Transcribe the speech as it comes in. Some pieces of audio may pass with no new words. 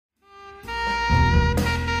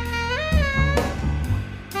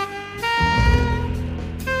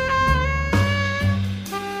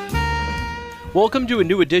Welcome to a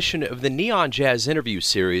new edition of the Neon Jazz interview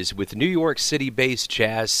series with New York City-based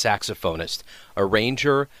jazz saxophonist,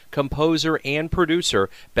 arranger, composer, and producer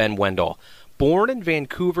Ben Wendel. Born in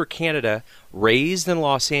Vancouver, Canada, raised in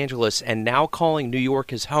Los Angeles, and now calling New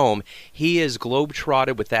York his home, he has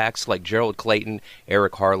globetrotted with acts like Gerald Clayton,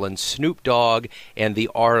 Eric Harland, Snoop Dogg, and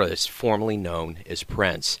the artist formerly known as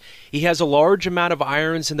Prince. He has a large amount of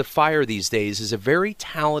irons in the fire these days as a very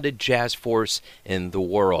talented jazz force in the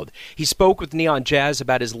world. He spoke with Neon Jazz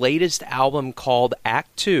about his latest album called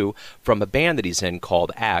Act 2 from a band that he's in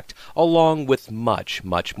called Act, along with much,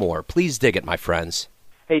 much more. Please dig it, my friends.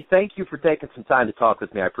 Hey, thank you for taking some time to talk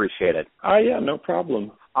with me. I appreciate it. Yeah, no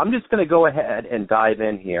problem. I'm just going to go ahead and dive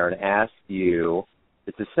in here and ask you,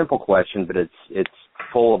 it's a simple question, but it's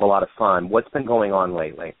full of a lot of fun. What's been going on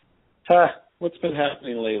lately? What's been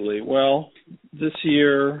happening lately? Well, this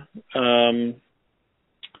year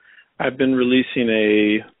I've been releasing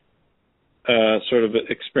a sort of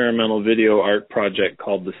experimental video art project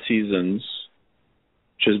called The Seasons,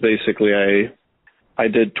 which is basically I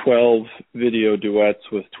did 12 video duets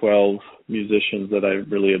with 12 musicians that I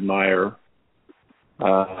really admire.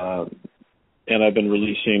 And I've been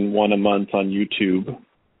releasing one a month on YouTube.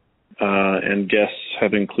 And guests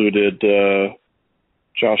have included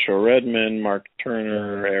Joshua Redman, Mark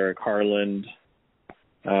Turner, Eric Harland,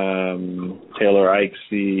 Taylor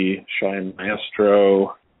Ikesy, Shine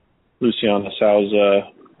Maestro, Luciana Souza,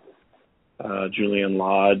 Julian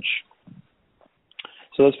Lodge.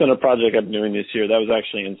 So that's been a project I've been doing this year. That was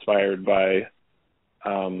actually inspired by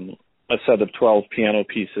a set of 12 piano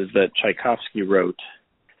pieces that Tchaikovsky wrote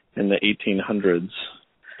in the 1800s.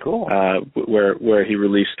 Cool. Where he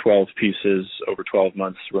released 12 pieces over 12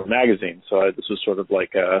 months through a magazine. So this was sort of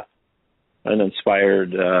like an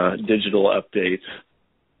inspired digital update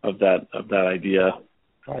of that idea.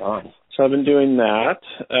 Right on. So I've been doing that.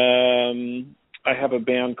 I have a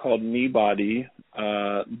band called Kneebody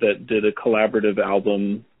that did a collaborative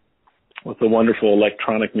album with a wonderful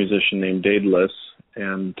electronic musician named Daedalus,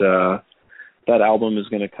 and that album is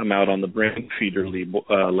going to come out on the Brain Feeder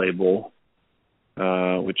label,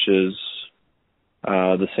 which is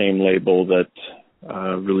the same label that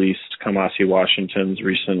released Kamasi Washington's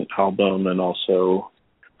recent album, and also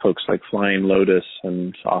folks like Flying Lotus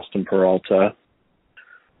and Austin Peralta.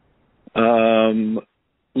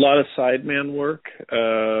 A lot of sideman work.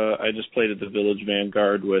 I just played at the Village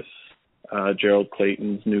Vanguard with Gerald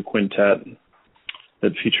Clayton's new quintet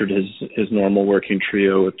that featured his normal working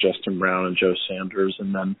trio with Justin Brown and Joe Sanders,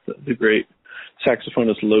 and then the great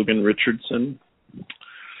saxophonist Logan Richardson.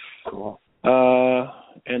 Cool.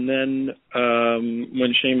 And then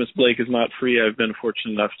when Seamus Blake is not free, I've been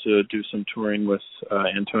fortunate enough to do some touring with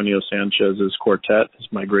Antonio Sanchez's quartet, his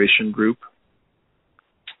Migration group.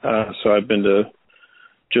 So I've been to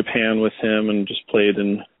Japan with him and just played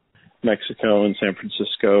in Mexico and San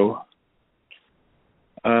Francisco.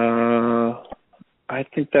 I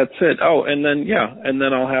think that's it. Oh, and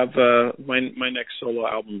then I'll have my next solo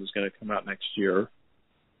album is going to come out next year,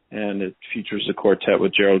 and it features a quartet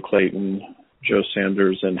with Gerald Clayton, Joe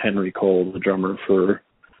Sanders, and Henry Cole, the drummer for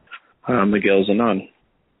Miguel Zanon.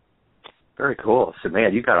 Very cool. So,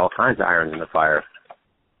 man, you got all kinds of irons in the fire.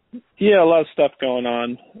 Yeah, a lot of stuff going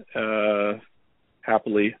on.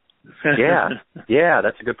 Happily. yeah,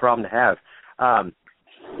 that's a good problem to have.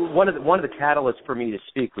 One of the catalysts for me to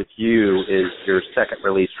speak with you is your second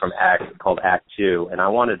release from Act called Act 2, and I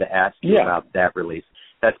wanted to ask you about that release.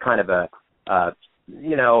 That's kind of a,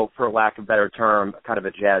 for lack of a better term, kind of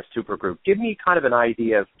a jazz supergroup. Give me kind of an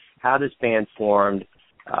idea of how this band formed,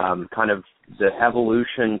 kind of the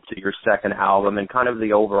evolution to your second album, and kind of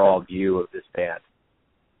the overall view of this band.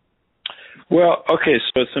 Well, okay,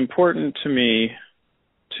 so it's important to me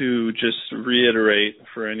to just reiterate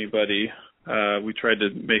for anybody, we tried to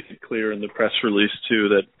make it clear in the press release too,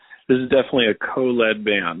 that this is definitely a co-led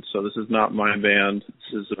band. So this is not my band.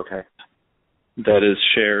 This is that is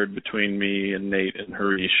shared between me and Nate and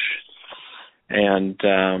Harish. And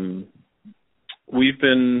we've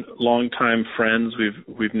been longtime friends.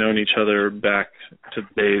 We've known each other back to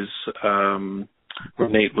days where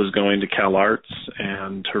Nate was going to Cal Arts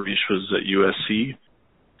and Harish was at USC.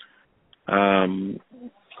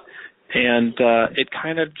 And it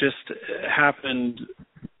kind of just happened,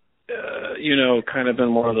 kind of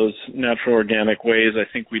in one of those natural, organic ways. I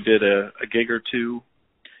think we did a gig or two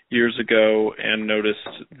years ago and noticed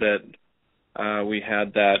that we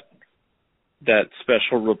had that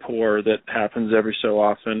special rapport that happens every so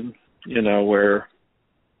often, where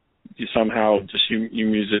you somehow just you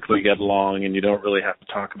musically get along and you don't really have to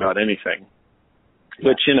talk about anything.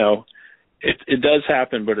 But, it does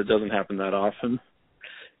happen, but it doesn't happen that often.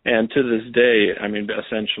 And to this day, I mean,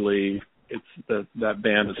 essentially, it's that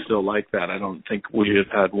band is still like that. I don't think we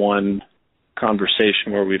have had one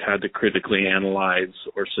conversation where we've had to critically analyze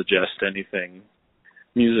or suggest anything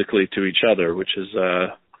musically to each other, which is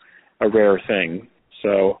a rare thing.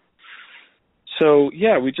 So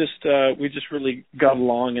yeah, we just really got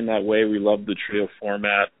along in that way. We loved the trio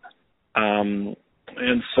format, and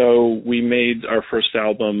so we made our first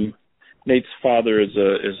album. Nate's father is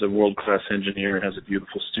a world-class engineer and has a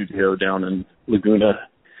beautiful studio down in Laguna,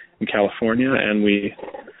 in California, and we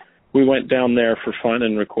went down there for fun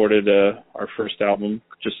and recorded our first album,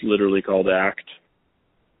 just literally called Act,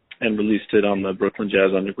 and released it on the Brooklyn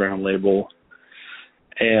Jazz Underground label.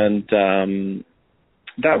 And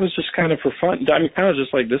that was just kind of for fun. I mean, kind of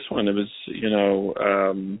just like this one. It was,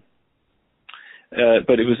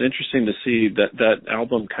 but it was interesting to see that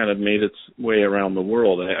album kind of made its way around the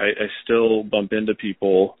world. I still bump into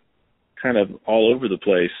people kind of all over the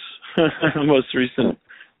place. Most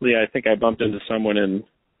recently, I think I bumped into someone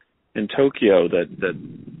in Tokyo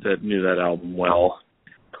that knew that album well.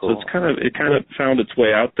 Cool. So it kind of found its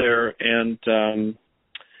way out there, and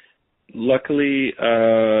luckily,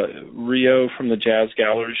 Rio from the Jazz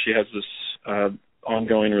Gallery, she has this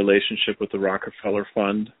ongoing relationship with the Rockefeller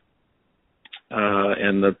Fund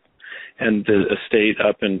and the estate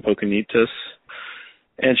up in Pocahontas.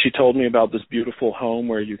 And she told me about this beautiful home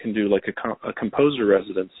where you can do like a composer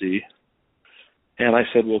residency. And I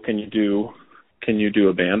said, well, can you do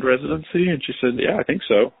a band residency? And she said, yeah, I think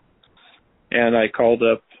so. And I called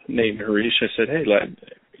up Nate and Harish. I said, hey,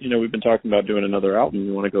 we've been talking about doing another album.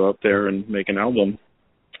 You want to go up there and make an album?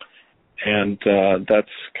 And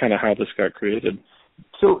that's kind of how this got created.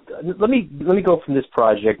 So let me go from this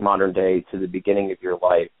project, Modern Day, to the beginning of your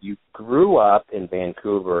life. You grew up in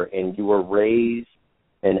Vancouver and you were raised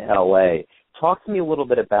in L.A. Talk to me a little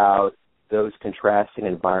bit about those contrasting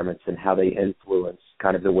environments and how they influence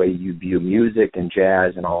kind of the way you view music and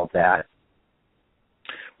jazz and all of that.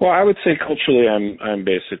 Well, I would say culturally I'm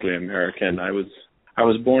basically American. I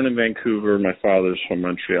was born in Vancouver. My father's from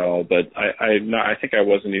Montreal, but I think I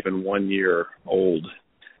wasn't even 1 year old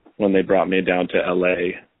when they brought me down to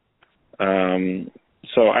LA.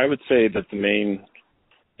 So I would say that the main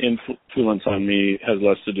influence on me has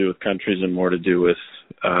less to do with countries and more to do with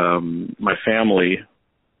my family.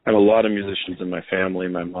 I have a lot of musicians in my family.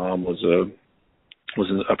 My mom was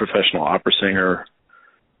a professional opera singer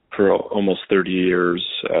for almost 30 years.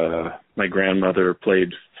 My grandmother played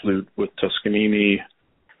flute with Toscanini.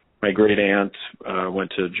 My great aunt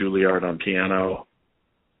went to Juilliard on piano.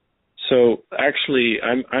 So actually,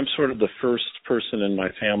 I'm sort of the first person in my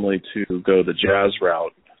family to go the jazz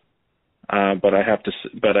route. But I have to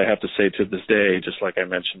say to this day, just like I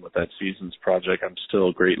mentioned with that Seasons project, I'm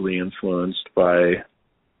still greatly influenced by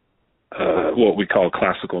what we call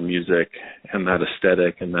classical music and that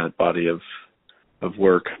aesthetic and that body of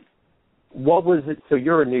work. What was it? So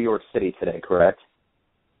you're in New York City today, correct?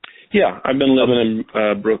 Yeah, I've been living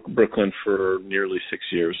in Brooklyn for nearly 6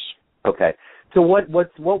 years. Okay. So what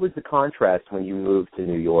was the contrast when you moved to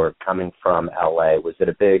New York coming from LA? Was it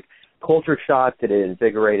a big culture shock? Did it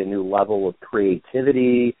invigorate a new level of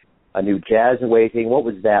creativity, a new jazz awakening? What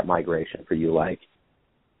was that migration for you like?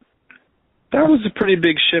 That was a pretty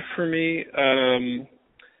big shift for me.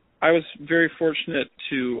 I was very fortunate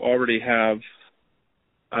to already have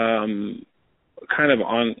kind of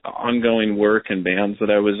ongoing work and bands that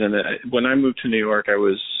I was in. When I moved to New York, I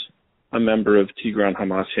was a member of Tigran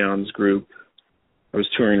Hamasyan's group. I was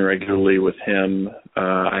touring regularly with him.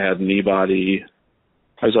 I had Kneebody.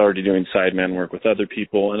 I was already doing sideman work with other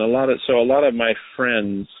people, and a lot of my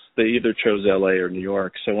friends, they either chose LA or New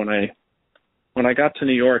York. So when I got to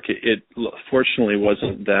New York, it fortunately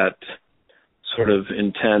wasn't that sort of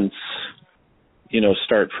intense,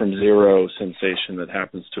 start from zero sensation that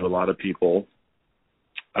happens to a lot of people.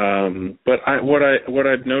 But what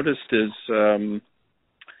I've noticed is,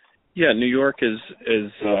 New York is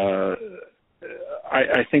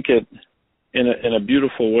I think it in a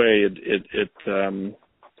beautiful way.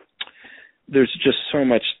 There's just so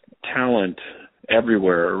much talent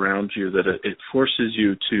everywhere around you that it forces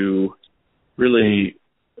you to really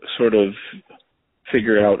sort of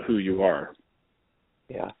figure out who you are.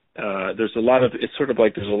 Yeah. It's sort of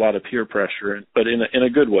like there's a lot of peer pressure, but in a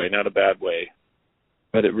good way, not a bad way.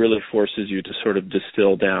 But it really forces you to sort of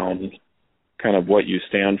distill down kind of what you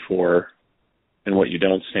stand for and what you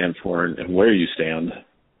don't stand for and where you stand.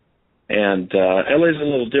 And LA is a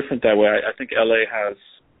little different that way. I think LA has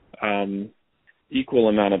equal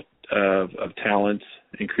amount of talent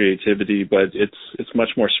and creativity, but it's much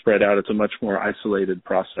more spread out. It's a much more isolated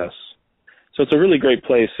process. So it's a really great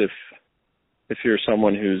place if if you're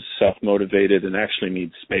someone who's self-motivated and actually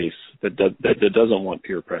needs space, that doesn't want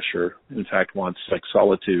peer pressure, in fact wants like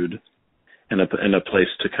solitude and a place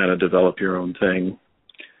to kind of develop your own thing,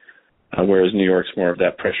 whereas New York's more of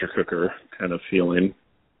that pressure cooker kind of feeling.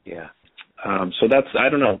 Yeah. So I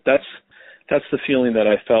don't know, that's the feeling that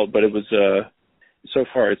I felt, but it was so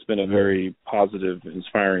far it's been a very positive,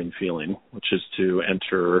 inspiring feeling, which is to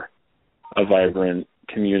enter a vibrant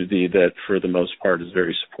community that for the most part is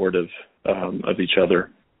very supportive of each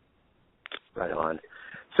other. Right on.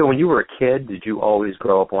 So when you were a kid, did you always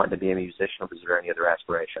grow up wanting to be a musician, or was there any other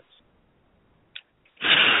aspirations?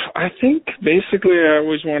 I think basically I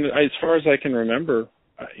always wanted, as far as I can remember,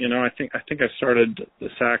 I think I started the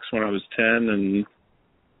sax when I was 10,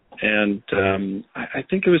 and I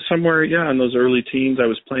think it was somewhere, in those early teens. I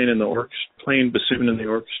was playing in the playing bassoon in the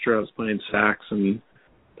orchestra. I was playing sax and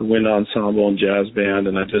the wind ensemble and jazz band,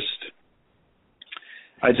 and I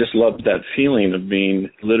just loved that feeling of being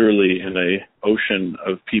literally in a ocean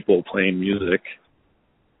of people playing music.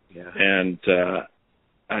 Yeah. And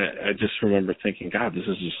I just remember thinking, God, this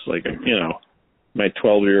is just like, my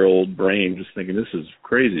 12-year-old brain just thinking, this is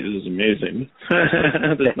crazy. This is amazing.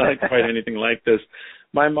 There's not quite anything like this.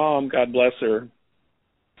 My mom, God bless her,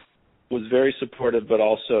 was very supportive, but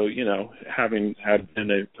also, having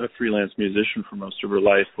been a freelance musician for most of her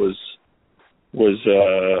life, was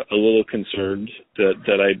a little concerned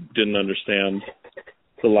that I didn't understand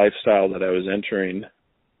the lifestyle that I was entering.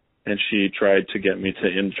 And she tried to get me to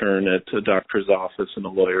intern at a doctor's office and a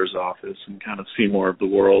lawyer's office and kind of see more of the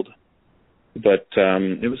world. But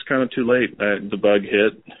it was kind of too late. The bug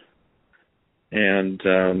hit. And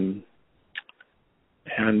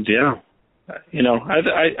yeah,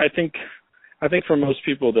 I think for most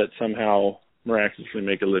people that somehow miraculously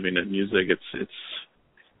make a living at music,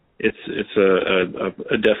 it's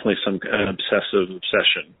a definitely an obsessive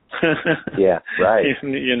obsession. Yeah, right.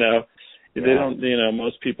 They don't,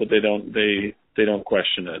 most people, they don't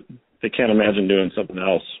question it. They can't imagine doing something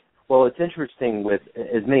else. Well, it's interesting, with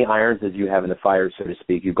as many irons as you have in the fire, so to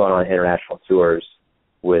speak. You've gone on international tours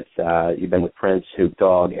with, you've been with Prince, Snoop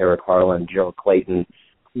Dogg, Eric Harlan, Jill Clayton.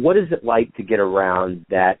 What is it like to get around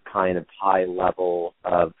that kind of high level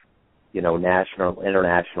of, national,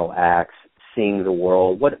 international acts, seeing the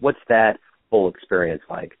world? What's that whole experience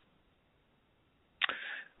like?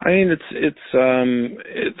 I mean, it's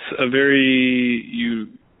a very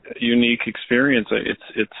unique experience.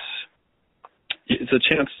 It's a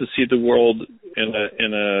chance to see the world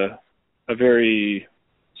in a very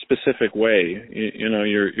specific way.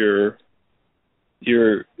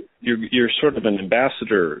 You're sort of an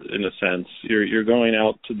ambassador in a sense. You're going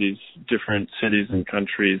out to these different cities and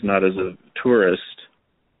countries not as a tourist,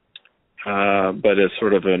 but as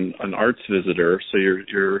sort of an arts visitor. So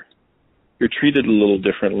you're treated a little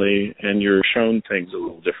differently, and you're shown things a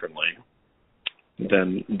little differently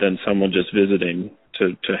than someone just visiting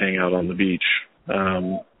to hang out on the beach.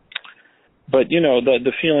 But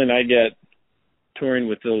the feeling I get touring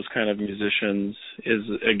with those kind of musicians is,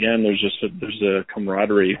 again, there's a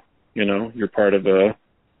camaraderie. You're part of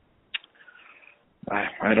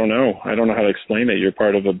I don't know how to explain it. You're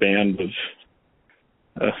part of a band of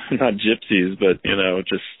not gypsies, but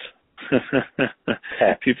just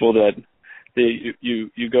people that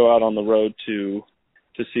you go out on the road to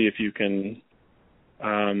see if you can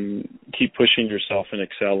keep pushing yourself and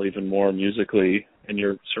excel even more musically, and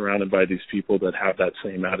you're surrounded by these people that have that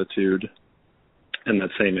same attitude and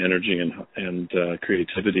that same energy and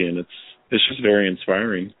creativity, and it's just very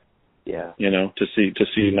inspiring. Yeah. To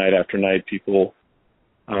see night after night people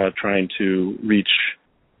trying to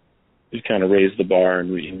kind of raise the bar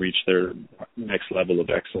and reach their next level of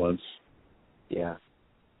excellence. Yeah.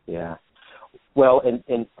 Yeah. Well,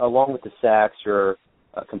 and along with the sax, you're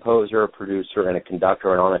a composer, a producer, and a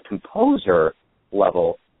conductor. And on a composer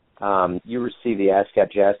level, you received the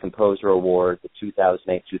ASCAP Jazz Composer Award, the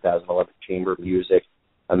 2008-2011 Chamber of Music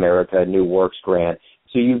America New Works Grant.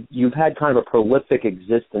 So you've had kind of a prolific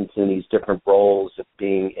existence in these different roles of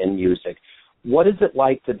being in music. What is it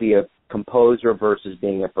like to be a composer versus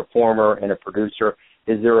being a performer and a producer?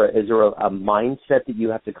 Is there a mindset that you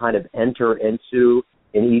have to kind of enter into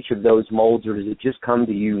in each of those molds, or does it just come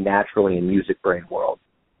to you naturally in music brain world?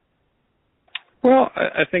 Well,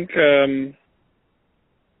 I think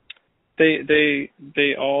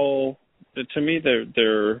they all, to me,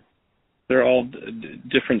 they're all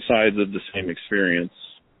different sides of the same experience,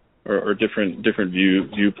 or different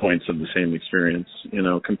viewpoints of the same experience.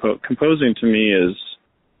 Composing to me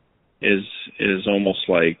is almost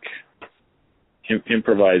like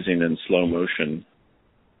improvising in slow motion.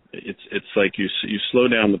 It's like you slow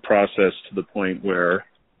down the process to the point where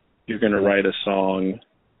you're going to write a song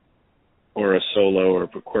or a solo or a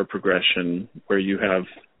chord progression where you have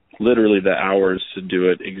literally the hours to do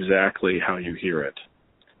it exactly how you hear it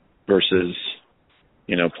versus,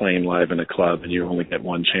 playing live in a club and you only get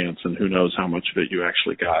one chance and who knows how much of it you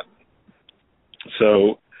actually got.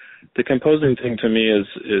 So the composing thing to me is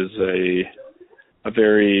a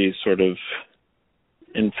very sort of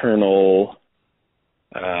internal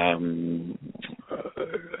kind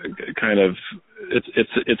of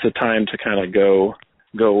it's a time to kind of go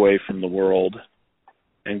away from the world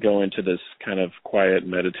and go into this kind of quiet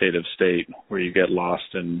meditative state where you get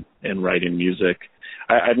lost in writing music.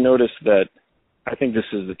 I've noticed that I think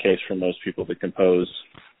this is the case for most people that compose.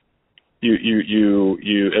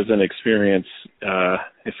 You as an experience,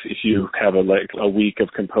 if you have a week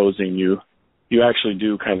of composing, you actually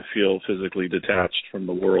do kind of feel physically detached from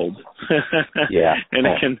the world. Yeah.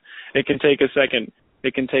 And it can take a second.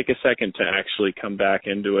 It can take a second to actually come back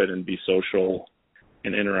into it and be social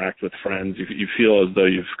and interact with friends. You feel as though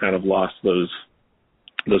you've kind of lost those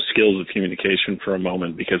skills of communication for a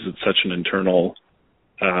moment because it's such an internal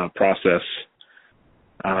process.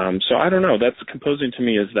 So I don't know. That's composing to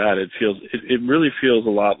me is that it really feels a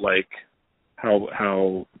lot like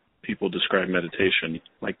how people describe meditation.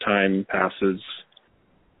 Like time passes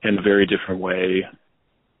in a very different way,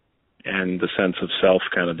 and the sense of self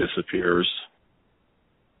kind of disappears.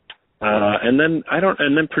 And then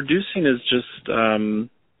producing is just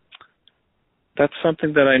that's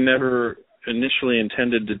something that I never initially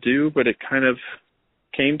intended to do, but it kind of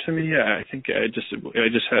came to me. I think it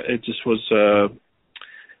just was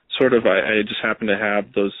sort of I just happened to have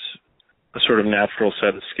a sort of natural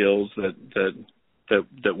set of skills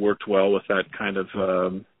that worked well with that kind of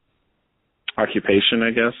occupation,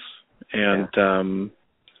 I guess. And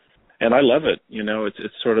I love it.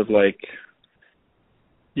 It's sort of like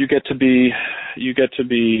you get to be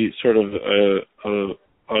sort of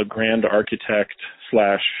a grand architect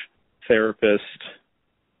 / therapist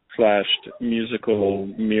 / musical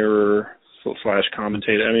mirror /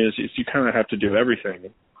 commentator. I mean, you kind of have to do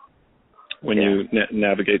everything when you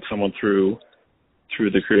navigate someone through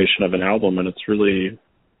the creation of an album, and it's really,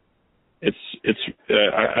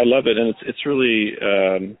 I love it, and it's really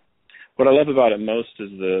what I love about it most is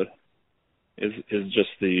just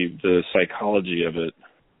the psychology of it,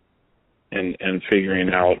 and figuring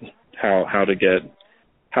out how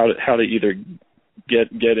to either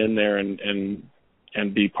get in there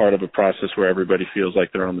and be part of a process where everybody feels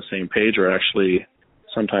like they're on the same page, or actually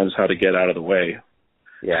sometimes how to get out of the way.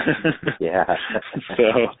 Yeah. Yeah.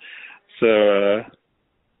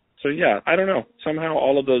 So yeah, I don't know. Somehow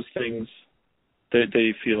all of those things,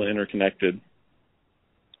 they feel interconnected.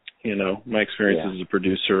 My experience as a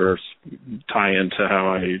producer tie into how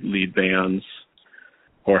I lead bands,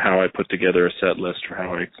 or how I put together a set list, or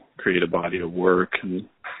how I create a body of work, and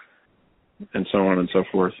so on and so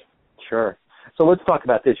forth. Sure. So let's talk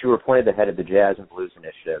about this. You were appointed the head of the Jazz and Blues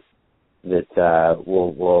Initiative that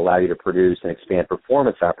will allow you to produce and expand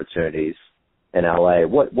performance opportunities in LA.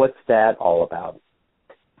 What's that all about?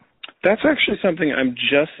 That's actually something I'm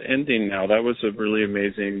just ending now. That was a really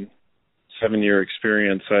amazing 7-year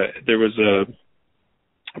experience. There was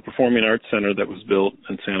a performing arts center that was built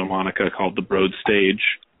in Santa Monica called the Broad Stage.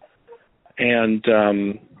 And,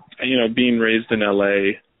 being raised in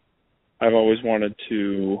LA, I've always wanted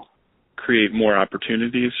to create more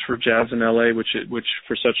opportunities for jazz in LA, which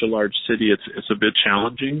for such a large city, it's a bit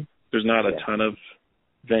challenging. There's not a ton of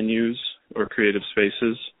venues or creative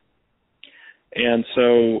spaces. And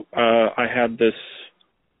so I had this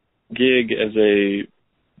gig as a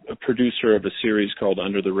producer of a series called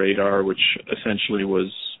Under the Radar, which essentially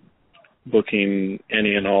was booking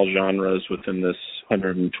any and all genres within this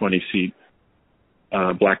 120-seat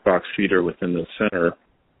black box theater within the center.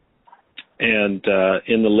 And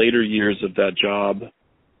in the later years of that job,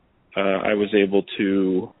 I was able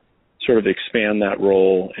to sort of expand that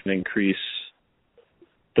role and increase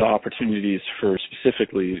the opportunities for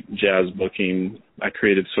specifically jazz booking. I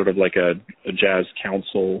created sort of like a jazz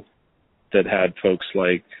council that had folks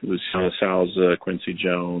like Luciano Salza, Quincy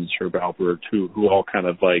Jones, Herb Alpert, who all kind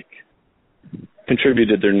of like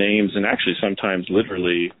contributed their names and actually sometimes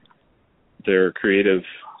literally their creative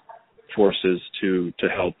forces to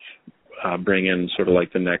help bring in sort of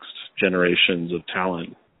like the next generations of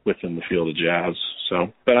talent within the field of jazz.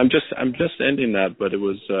 So, but I'm just ending that, but it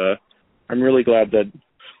was, I'm really glad that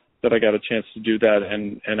I got a chance to do that.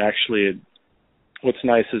 And actually what's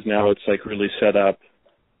nice is now it's like really set up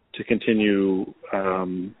to continue,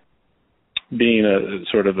 being a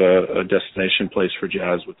sort of a destination place for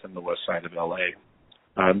jazz within the west side of LA.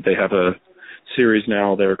 They have series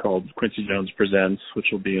now. They're called Quincy Jones Presents, which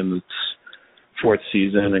will be in its fourth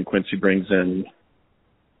season, and Quincy brings in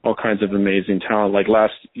all kinds of amazing talent. Like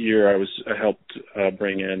last year, I helped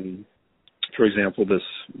bring in, for example, this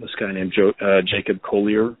guy named Jacob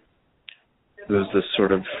Collier, who's this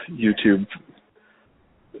sort of YouTube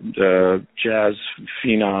jazz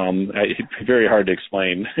phenom. Very hard to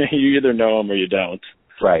explain. You either know him or you don't.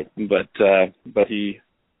 Right. But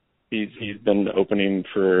he's been opening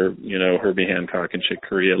for Herbie Hancock and Chick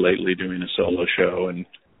Corea lately, doing a solo show, and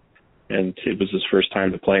it was his first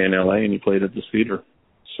time to play in LA, and he played at the theater.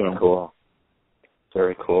 So cool.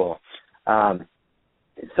 Very cool.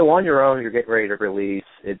 So on your own, you're getting ready to release.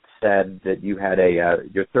 It said that you had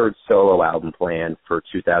your third solo album planned for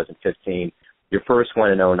 2015. Your first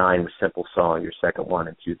one in 2009 was Simple Song. Your second one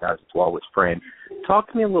in 2012 was Frame. Talk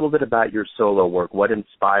to me a little bit about your solo work. What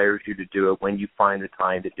inspires you to do it? When you find the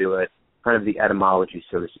time to do it? Kind of the etymology,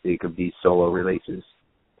 so to speak, of these solo releases.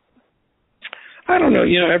 I don't know.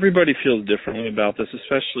 Everybody feels differently about this,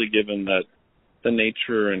 especially given that the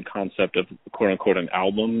nature and concept of "quote unquote" an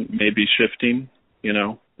album may be shifting.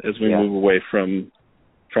 As we move away from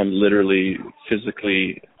literally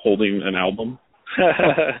physically holding an album.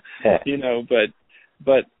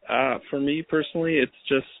 But for me personally, it's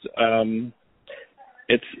just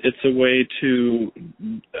it's a way to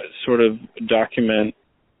sort of document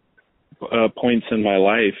points in my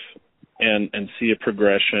life and see a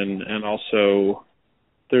progression, and also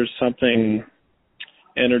there's something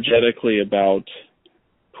energetically about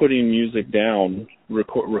putting music down,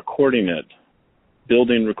 recording it,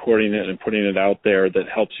 recording it, and putting it out there that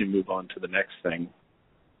helps you move on to the next thing.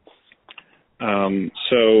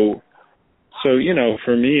 So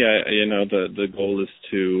for me, the goal is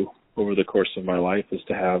to, over the course of my life, is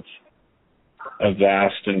to have a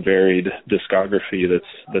vast and varied discography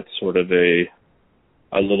that's sort of a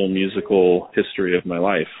little musical history of my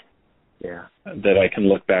life. Yeah. That I can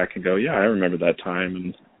look back and go, yeah, I remember that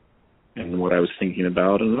time and what I was thinking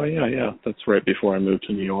about, and that's right before I moved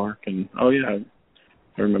to New York, and I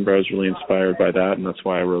remember I was really inspired by that, and that's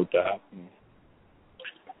why I wrote that.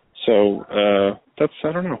 So I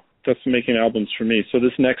don't know. That's making albums for me. So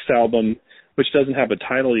this next album, which doesn't have a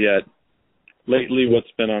title yet, lately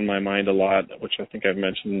what's been on my mind a lot, which I think I've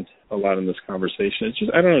mentioned a lot in this conversation, it's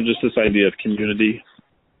just, I don't know, just this idea of community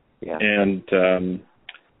and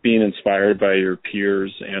being inspired by your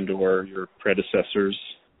peers and or your predecessors,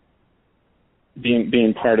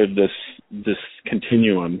 being part of this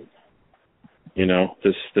continuum, being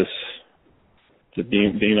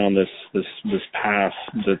on this path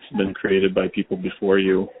that's been created by people before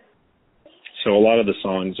you. So a lot of the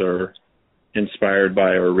songs are inspired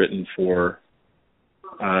by or written for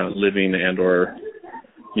living and or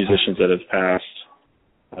musicians that have passed.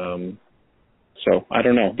 So I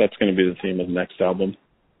don't know. That's going to be the theme of the next album.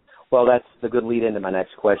 Well, that's a good lead into my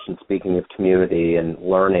next question. Speaking of community and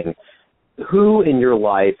learning, who in your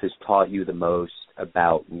life has taught you the most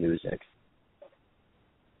about music?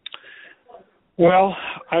 Well,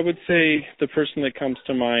 I would say the person that comes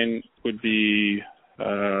to mind would be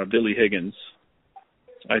Billy Higgins.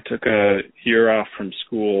 I took a year off from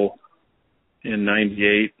school in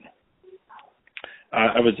 '98.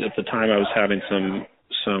 I was having some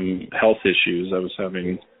health issues. I was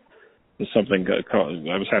having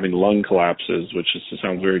lung collapses, which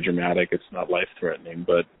sounds very dramatic. It's not life-threatening,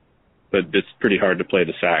 but it's pretty hard to play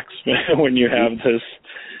the sax when you have this.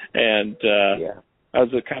 And I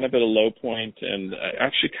was kind of at a low point, and I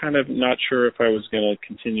actually kind of not sure if I was going to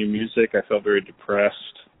continue music. I felt very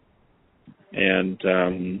depressed. And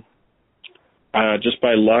just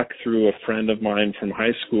by luck, through a friend of mine from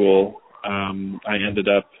high school, I ended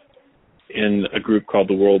up in a group called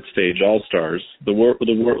the World Stage All-Stars. The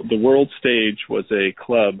World Stage was a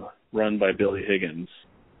club run by Billy Higgins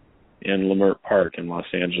in Leimert Park in Los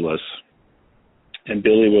Angeles. And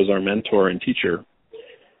Billy was our mentor and teacher.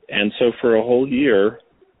 And so for a whole year,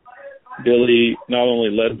 Billy not only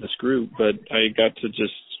led this group, but I got to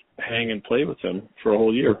just hang and play with him for a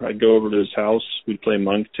whole year. I'd go over to his house. We'd play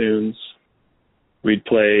monk tunes. We'd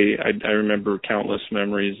play, I remember countless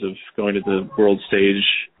memories of going to the World Stage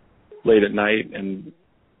late at night, and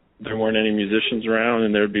there weren't any musicians around,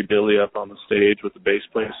 and there'd be Billy up on the stage with the bass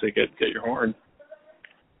player say, get your horn.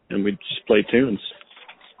 And we'd just play tunes.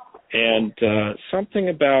 And something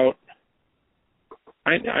about,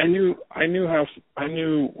 I knew how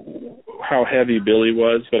heavy Billy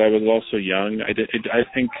was, but I was also young. I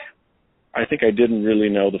think I didn't really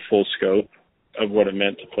know the full scope of what it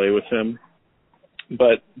meant to play with him.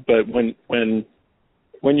 But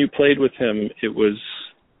when you played with him, it was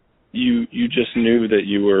you just knew that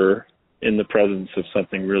you were in the presence of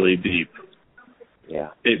something really deep.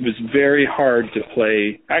 Yeah. It was very hard to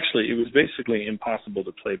play. Actually, it was basically impossible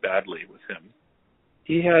to play badly with him.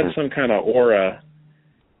 He had some kind of aura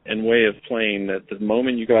and way of playing that the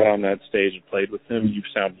moment you got on that stage and played with him, you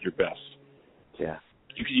sounded your best. Yeah.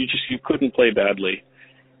 You couldn't play badly.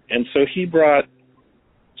 And so he brought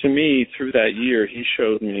to me through that year, he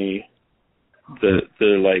showed me the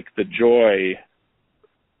joy,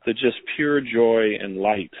 the just pure joy and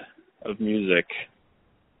light of music,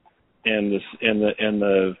 and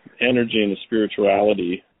the energy and the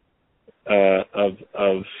spirituality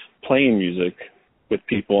of playing music with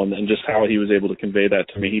people, and just how he was able to convey that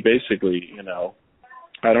to me. He basically,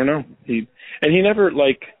 I don't know. He never,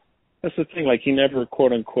 like, that's the thing, like, he never,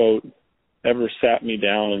 quote unquote, ever sat me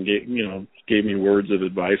down and gave me words of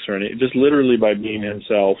advice or anything. Just literally by being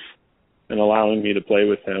himself and allowing me to play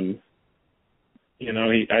with him,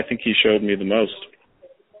 I think he showed me the most.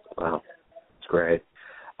 Wow, that's great.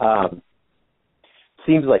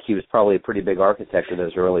 Seems like he was probably a pretty big architect of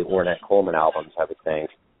those early Ornette Coleman albums, I would think.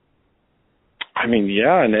 I mean,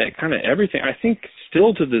 yeah, and kind of everything. I think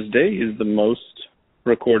still to this day he's the most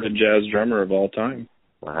recorded jazz drummer of all time.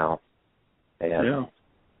 Wow. Yeah. Yeah.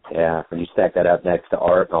 Yeah. When you stack that up next to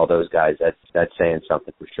Art and all those guys, that's saying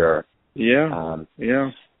something for sure. Yeah.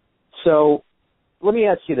 Yeah. So let me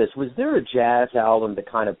ask you this. Was there a jazz album that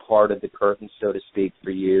kind of parted the curtain, so to speak, for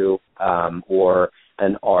you, or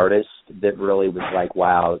an artist that really was like,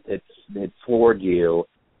 wow, it floored you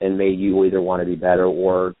and made you either want to be better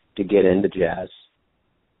or to get into jazz?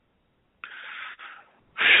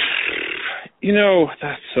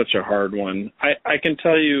 That's such a hard one. I can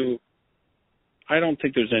tell you, I don't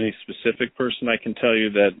think there's any specific person. I can tell you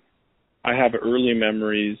that I have early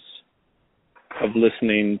memories of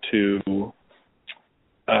listening to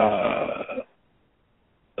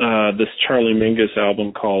this Charlie Mingus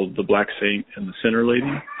album called The Black Saint and the Sinner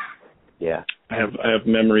Lady. Yeah. I have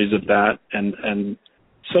memories of that, and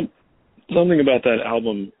something about that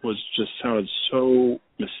album sounded so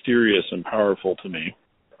mysterious and powerful to me.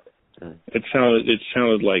 It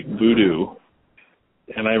sounded like voodoo,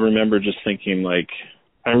 and I remember just thinking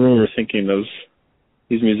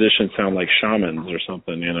these musicians sound like shamans or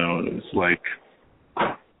something. It was like,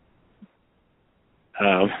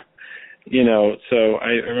 So I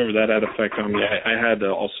remember that had effect on me. I had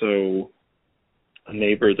also a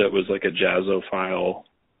neighbor that was like a jazzophile,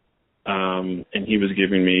 and he was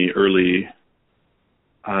giving me early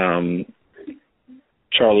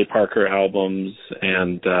Charlie Parker albums,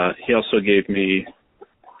 and he also gave me,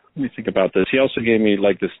 let me think about this, he also gave me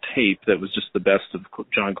like this tape that was just the best of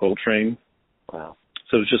John Coltrane. Wow.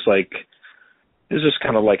 So it was just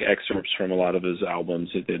kind of like excerpts from a lot of his albums.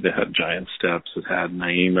 It had Giant Steps, it had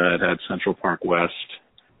Naima, it had Central Park West.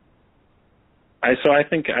 So I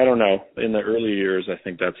think, I don't know, in the early years, I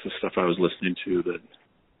think that's the stuff I was listening to that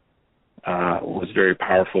was very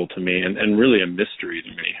powerful to me and really a mystery to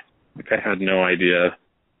me. Like, I had no idea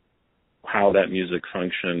how that music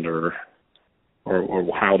functioned or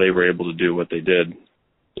how they were able to do what they did.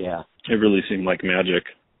 Yeah. It really seemed like magic.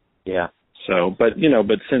 Yeah. So, but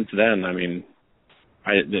since then, I mean,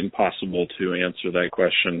 it's impossible to answer that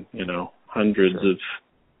question. Hundreds of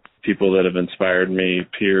people that have inspired me,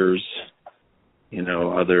 peers,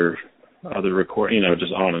 other record,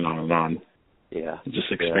 just on and on and on. Yeah. It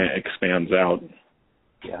just expands out.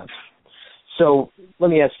 Yeah. So let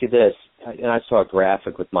me ask you this, and I saw a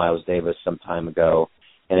graphic with Miles Davis some time ago,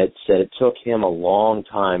 and it said it took him a long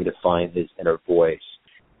time to find his inner voice.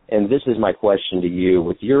 And this is my question to you.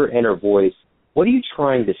 With your inner voice, what are you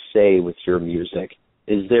trying to say with your music?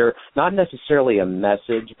 Is there not necessarily a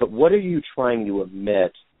message, but what are you trying to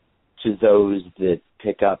emit to those that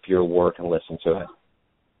pick up your work and listen to it?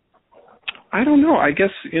 I don't know. I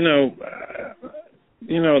guess,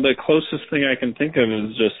 the closest thing I can think of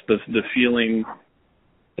is just the feeling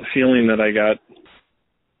that I got,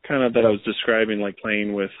 kind of that I was describing, like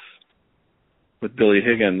playing with Billy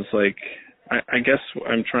Higgins. Like, I guess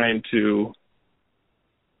I'm trying to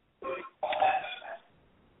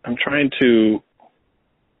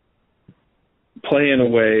play in a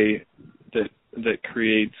way that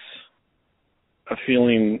creates a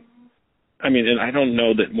feeling. I mean, and I don't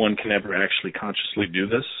know that one can ever actually consciously do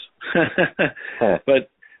this, but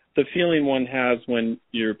the feeling one has when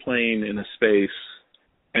you're playing in a space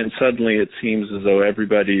and suddenly it seems as though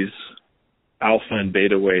everybody's alpha and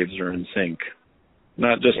beta waves are in sync,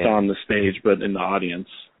 not just on the stage, but in the audience,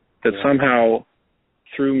 that somehow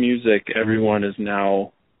through music, everyone is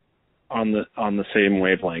now on the same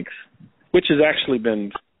wavelength, which has actually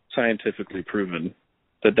been scientifically proven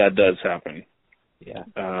that does happen. Yeah.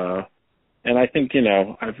 And I think,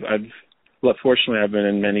 fortunately I've been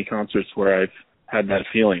in many concerts where I've had that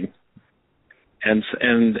feeling. And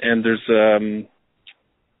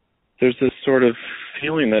there's this sort of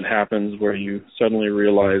feeling that happens where you suddenly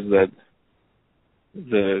realize that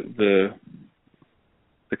the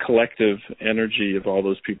collective energy of all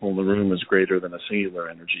those people in the room is greater than a singular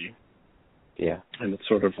energy. Yeah. And it's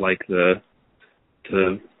sort of like the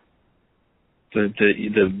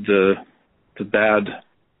bad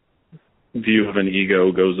view of an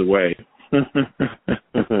ego goes away. And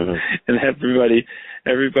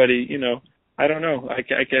everybody, you know, I don't know. I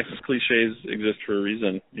guess cliches exist for a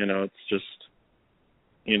reason. You know, it's just,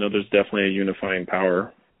 you know, there's definitely a unifying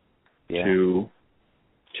power to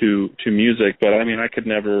music. But I mean, I could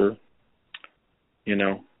never, you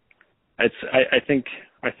know, I think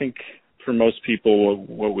for most people,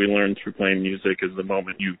 what we learn through playing music is the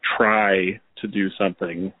moment you try to do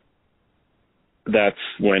something, that's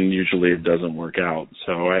when usually it doesn't work out.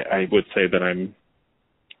 So I would say that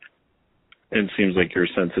it seems like you're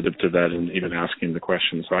sensitive to that and even asking the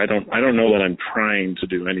question. So I don't know that I'm trying to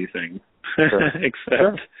do anything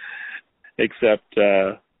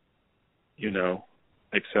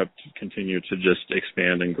except continue to just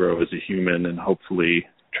expand and grow as a human and hopefully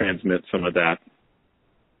transmit some of that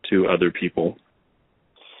to other people.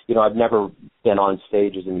 You know, I've never been on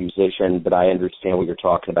stage as a musician, but I understand what you're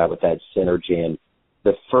talking about with that synergy. And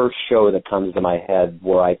the first show that comes to my head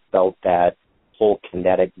where I felt that whole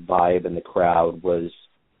kinetic vibe in the crowd was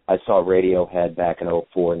I saw Radiohead back in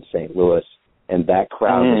 '04 in St. Louis, and that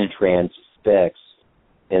crowd was transfixed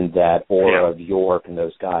in that aura of York and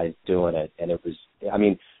those guys doing it. And it was, I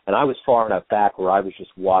mean, and I was far enough back where I was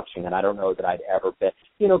just watching, and I don't know that I'd ever been,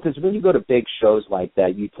 you know, because when you go to big shows like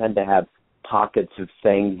that, you tend to have pockets of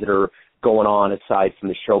things that are going on aside from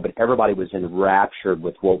the show, but everybody was enraptured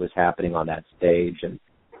with what was happening on that stage. And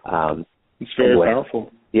it's very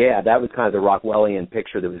powerful. Yeah, that was kind of the Rockwellian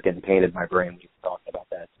picture that was getting painted in my brain when you were talking about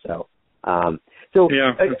that. So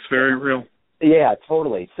yeah, it's very real. Yeah,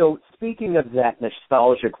 totally. So speaking of that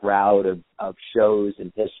nostalgic route of shows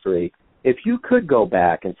and history, if you could go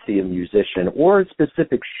back and see a musician or a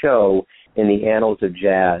specific show in the annals of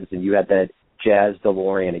jazz and you had that jazz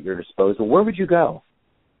DeLorean at your disposal, where would you go?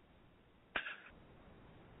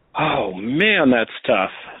 Oh, man, that's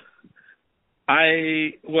tough.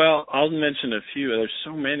 I'll mention a few. There's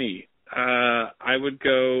so many. I would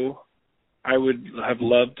have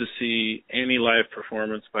loved to see any live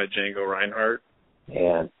performance by Django Reinhardt.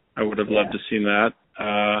 Yeah. I would have loved to see that.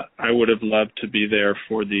 I would have loved to be there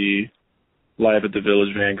for the Live at the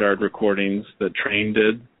Village Vanguard recordings that Train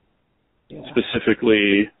did,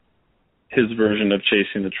 specifically his version of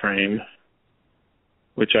Chasing the Train,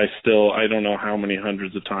 which I don't know how many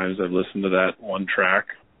hundreds of times I've listened to that one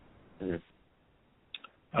track. Mm-hmm.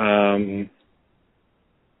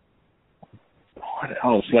 What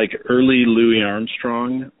else? Like early Louis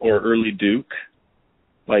Armstrong or early Duke,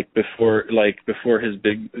 before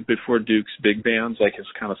Duke's big bands, like his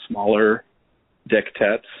kind of smaller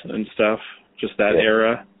dectets and stuff, just that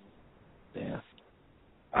era. Yeah.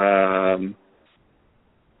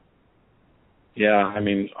 I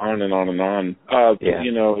mean, on and on and on.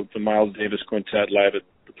 You know, the Miles Davis Quintet live at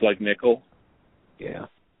the Plug Nickel. Yeah.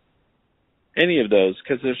 Any of those,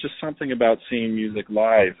 because there's just something about seeing music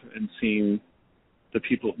live and seeing the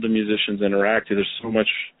musicians interact. There's so much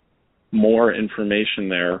more information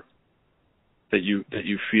there that you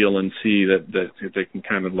feel and see that they can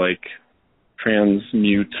kind of like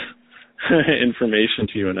transmute information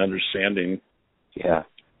to you and understanding. Yeah.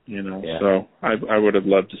 You know, so I would have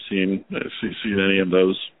loved to see any of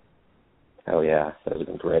those. Oh yeah, those have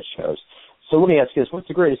been great shows. So let me ask you this: what's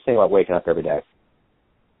the greatest thing about waking up every day?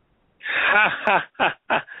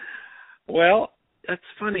 Well, that's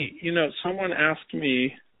funny. You know, someone asked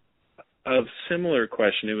me a similar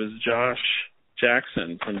question. It was Josh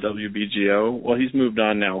Jackson from WBGO. Well, he's moved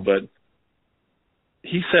on now, but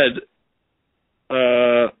he said,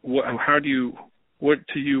 what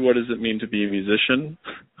does it mean to be a musician?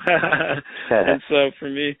 And so for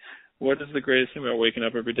me, what is the greatest thing about waking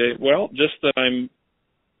up every day? Well, just that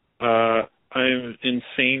I'm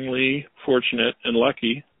insanely fortunate and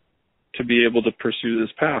lucky to be able to pursue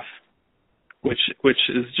this path, which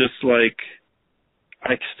is just like,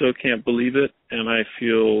 I still can't believe it, and I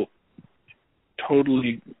feel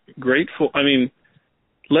totally grateful. I mean,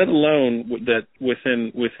 let alone that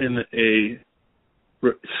within a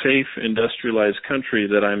safe, industrialized country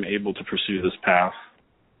that I'm able to pursue this path,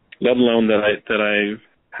 let alone that I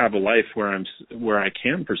have a life where I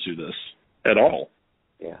can pursue this at all.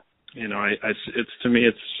 Yeah. You know, I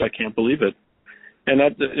can't believe it. And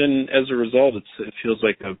as a result, it feels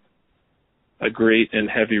like a great and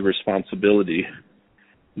heavy responsibility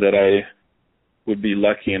that would be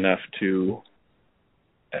lucky enough to,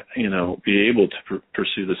 be able to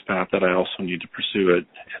pursue this path, that I also need to pursue it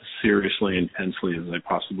as seriously and intensely as I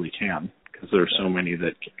possibly can, because there are so many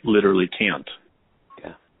that literally can't.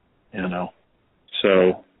 Yeah.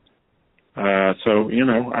 So, I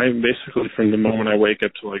basically, from the moment I wake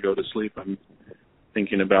up till I go to sleep, I'm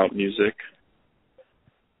thinking about music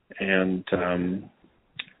and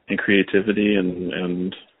creativity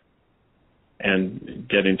and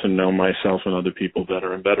getting to know myself and other people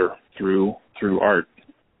better and better through art.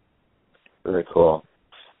 Very cool.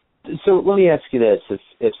 So let me ask you this: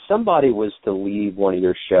 if somebody was to leave one of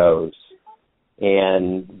your shows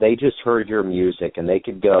and they just heard your music and they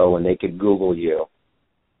could go and they could Google you,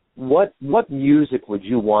 what music would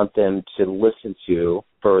you want them to listen to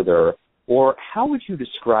further, or how would you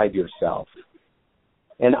describe yourself?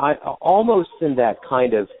 And I almost in that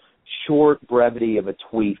kind of short brevity of a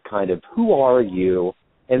tweet, kind of, who are you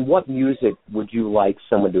and what music would you like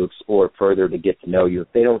someone to explore further to get to know you if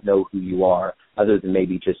they don't know who you are other than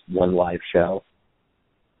maybe just one live show?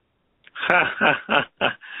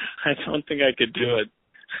 I don't think I could do it.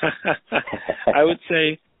 I would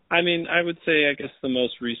say, I guess the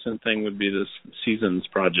most recent thing would be this Seasons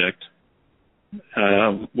project,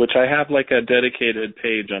 which I have like a dedicated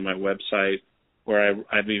page on my website where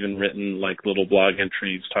I've even written like little blog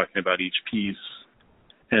entries talking about each piece.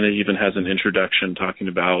 And it even has an introduction talking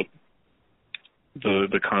about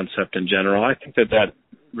the concept in general. I think that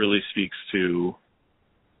really speaks to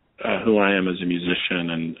who I am as a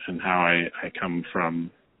musician and how I come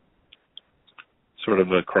from sort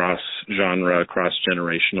of a cross-genre,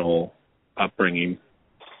 cross-generational upbringing.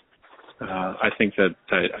 I think that's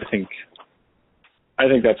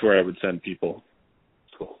where I would send people.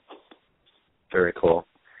 Cool. Very cool.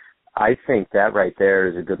 I think that right there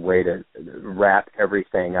is a good way to wrap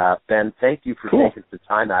everything up. Ben, thank you for taking the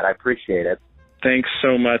time out. I appreciate it. Thanks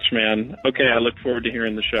so much, man. Okay, I look forward to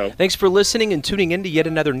hearing the show. Thanks for listening and tuning in to yet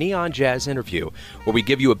another Neon Jazz interview, where we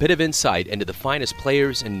give you a bit of insight into the finest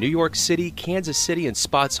players in New York City, Kansas City, and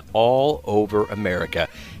spots all over America,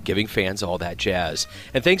 giving fans all that jazz.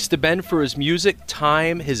 And thanks to Ben for his music,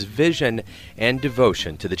 time, his vision, and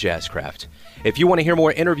devotion to the jazz craft. If you want to hear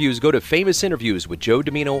more interviews, go to Famous Interviews with Joe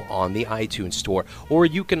Domino on the iTunes Store, or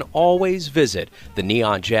you can always visit the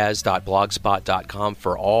neonjazz.blogspot.com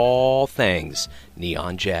for all things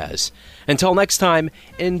neon jazz. Until next time,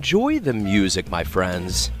 enjoy the music, my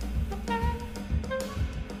friends.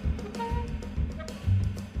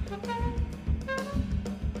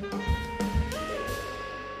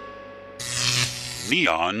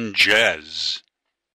 Neon Jazz.